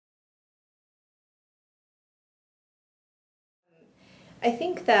I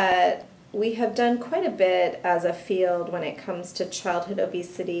think that we have done quite a bit as a field when it comes to childhood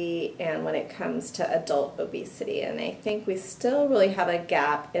obesity and when it comes to adult obesity. And I think we still really have a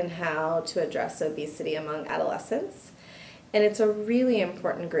gap in how to address obesity among adolescents. And it's a really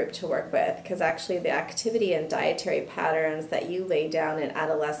important group to work with because actually the activity and dietary patterns that you lay down in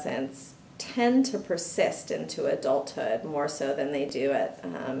adolescence tend to persist into adulthood more so than they do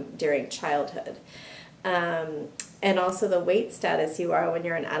during childhood. And also the weight status you are when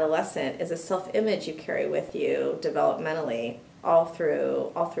you're an adolescent is a self-image you carry with you developmentally all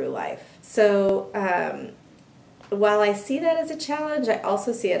through life. So while I see that as a challenge, I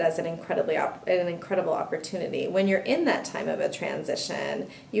also see it as an incredible opportunity. When you're in that time of a transition,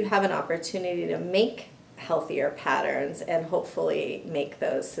 you have an opportunity to make healthier patterns and hopefully make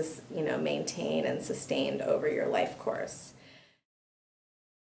those, maintained and sustained over your life course.